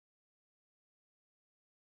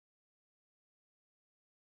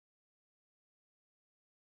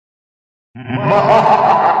Okay,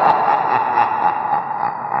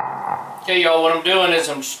 y'all, what I'm doing is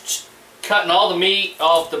I'm cutting all the meat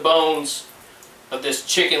off the bones of this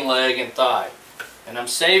chicken leg and thigh. And I'm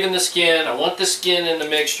saving the skin. I want the skin in the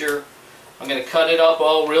mixture. I'm going to cut it up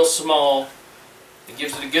all real small. It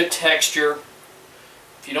gives it a good texture.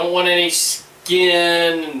 If you don't want any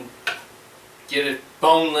skin, get a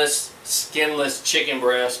boneless, skinless chicken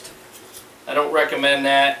breast. I don't recommend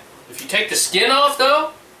that. If you take the skin off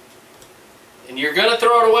though, and you're going to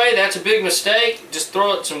throw it away, that's a big mistake. Just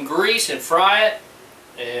throw it some grease and fry it,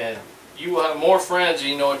 and you will have more friends than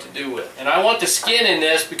you know what to do with. And I want the skin in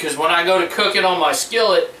this because when I go to cook it on my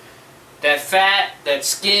skillet, that fat, that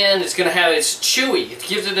skin, is going to have, it's chewy. It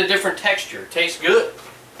gives it a different texture. It tastes good.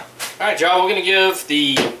 Alright, y'all, we're going to give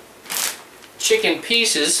the chicken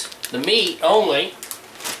pieces, the meat only,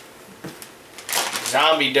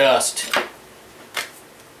 zombie dust.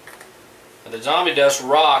 Now, the zombie dust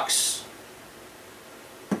rocks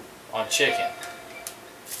on chicken.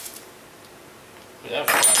 That was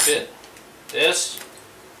quite a bit. This,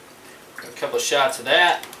 a couple of shots of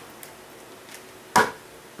that,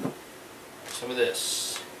 some of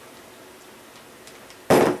this.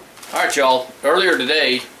 Alright, y'all, earlier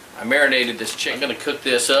today I marinated this chicken. I'm going to cook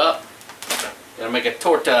this up. Gonna make a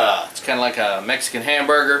torta. It's kind of like a Mexican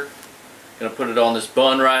hamburger. Gonna put it on this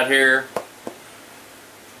bun right here.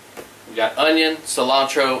 We got onion,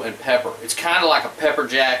 cilantro, and pepper. It's kind of like a pepper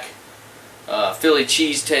jack Philly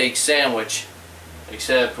cheesesteak sandwich,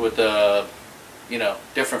 except with a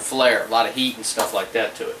different flair, a lot of heat and stuff like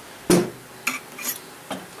that to it.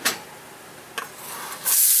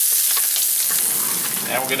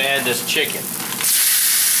 Now we're going to add this chicken.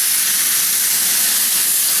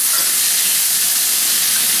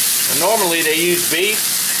 Now, normally they use beef,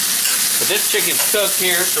 but this chicken's cooked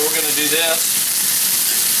here, so we're going to do this.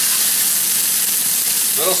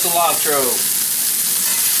 Little cilantro.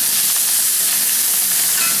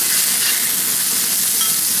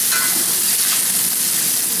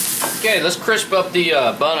 Okay, let's crisp up the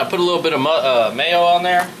bun. I put a little bit of mayo on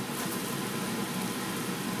there.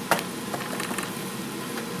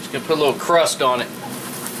 Just gonna put a little crust on it.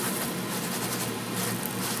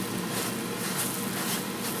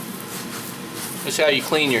 This is how you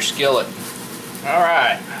clean your skillet. All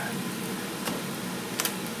right.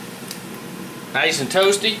 Nice and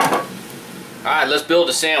toasty. Alright, let's build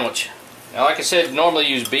a sandwich. Now, like I said, normally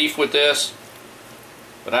use beef with this,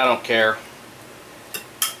 but I don't care.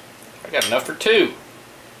 I got enough for two.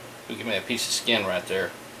 Ooh, give me a piece of skin right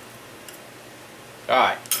there.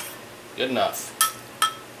 Alright, good enough.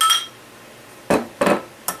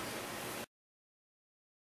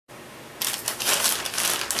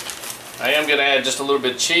 I am going to add just a little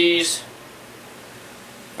bit of cheese.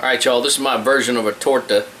 Alright, y'all, this is my version of a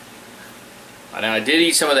torta. Now, I did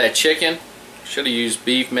eat some of that chicken. Should have used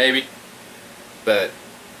beef maybe, but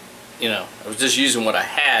I was just using what I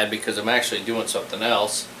had because I'm actually doing something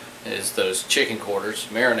else, is those chicken quarters,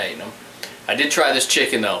 marinating them. I did try this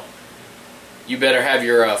chicken though. You better have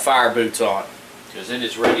your fire boots on because it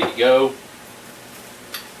is ready to go.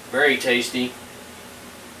 Very tasty.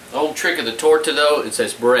 The whole trick of the torta though is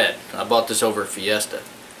this bread. I bought this over at Fiesta.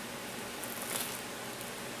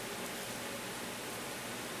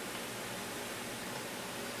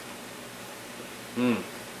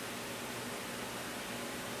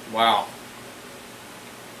 Wow.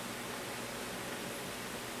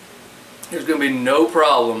 There's going to be no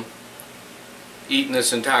problem eating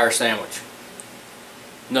this entire sandwich.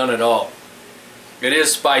 None at all. It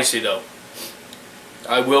is spicy though.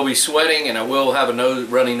 I will be sweating and I will have a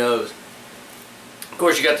runny nose. Of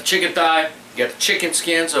course, you got the chicken thigh, you got the chicken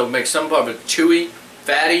skin, so it makes some of it chewy,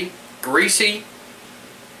 fatty, greasy.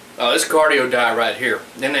 Oh, this cardio diet right here.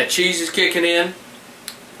 Then that cheese is kicking in.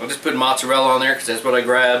 I'll just put mozzarella on there because that's what I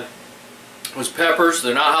grabbed. It was peppers.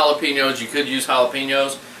 They're not jalapenos. You could use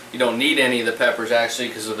jalapenos. You don't need any of the peppers actually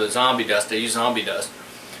because of the zombie dust. They use zombie dust.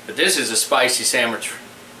 But this is a spicy sandwich.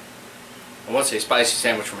 I want to say spicy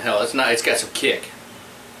sandwich from hell. It's not. It's got some kick.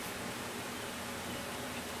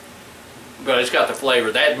 But it's got the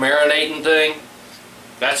flavor. That marinating thing,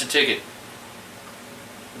 that's a ticket.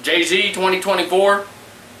 Jay-Z 2024,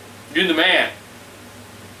 you're the man.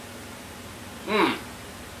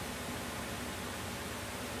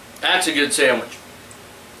 That's a good sandwich.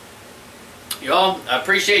 Y'all, I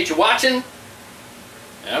appreciate you watching.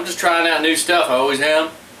 And I'm just trying out new stuff. I always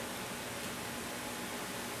am.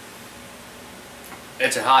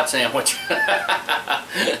 It's a hot sandwich.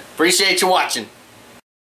 Appreciate you watching.